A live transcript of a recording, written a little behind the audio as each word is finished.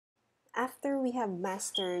After we have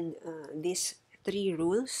mastered these three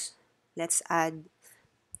rules, let's add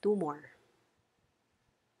two more.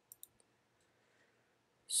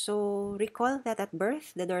 So recall that at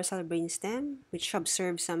birth, the dorsal brainstem, which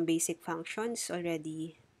observes some basic functions,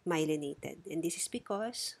 already myelinated. And this is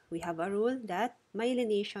because we have a rule that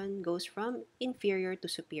myelination goes from inferior to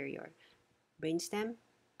superior. Brainstem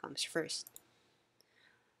comes first.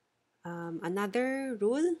 Another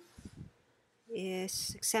rule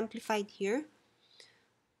is exemplified here.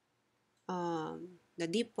 The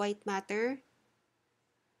deep white matter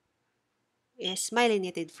is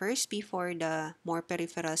myelinated first before the more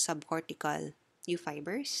peripheral subcortical U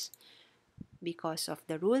fibers because of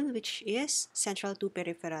the rule, which is central to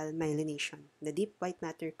peripheral myelination. The deep white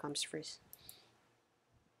matter comes first.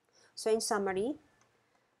 So in summary,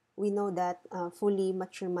 we know that fully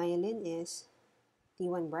mature myelin is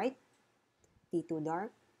T1 bright, T2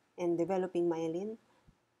 dark, and developing myelin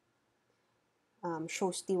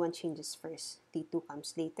shows T1 changes first. T2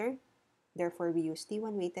 comes later. Therefore, we use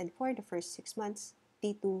T1 weighted for the first 6 months,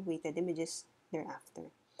 T2 weighted images thereafter.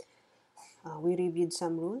 We reviewed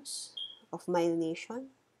some rules of myelination,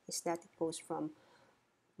 is that it goes from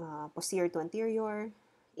posterior to anterior,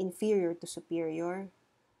 inferior to superior,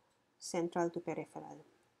 central to peripheral.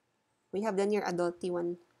 We have the near adult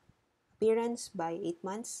T1 appearance by 8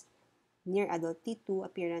 months, near adult T2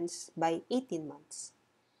 appearance by 18 months.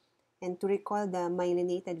 And to recall the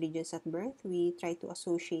myelinated regions at birth, we try to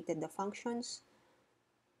associate the functions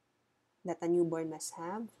that a newborn must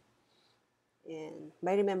have. And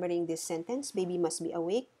by remembering this sentence, baby must be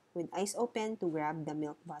awake with eyes open to grab the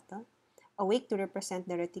milk bottle, awake to represent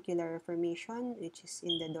the reticular formation, which is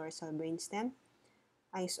in the dorsal brainstem,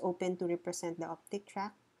 eyes open to represent the optic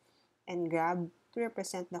tract, and grab to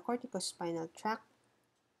represent the corticospinal tract,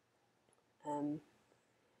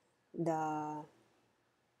 the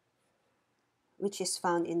which is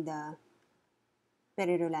found in the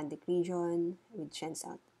perirolandic region, which sends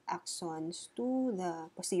out axons to the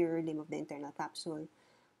posterior limb of the internal capsule,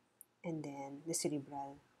 and then the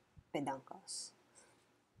cerebral peduncles.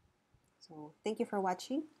 So thank you for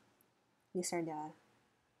watching. These are the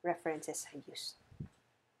references I used.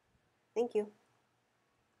 Thank you.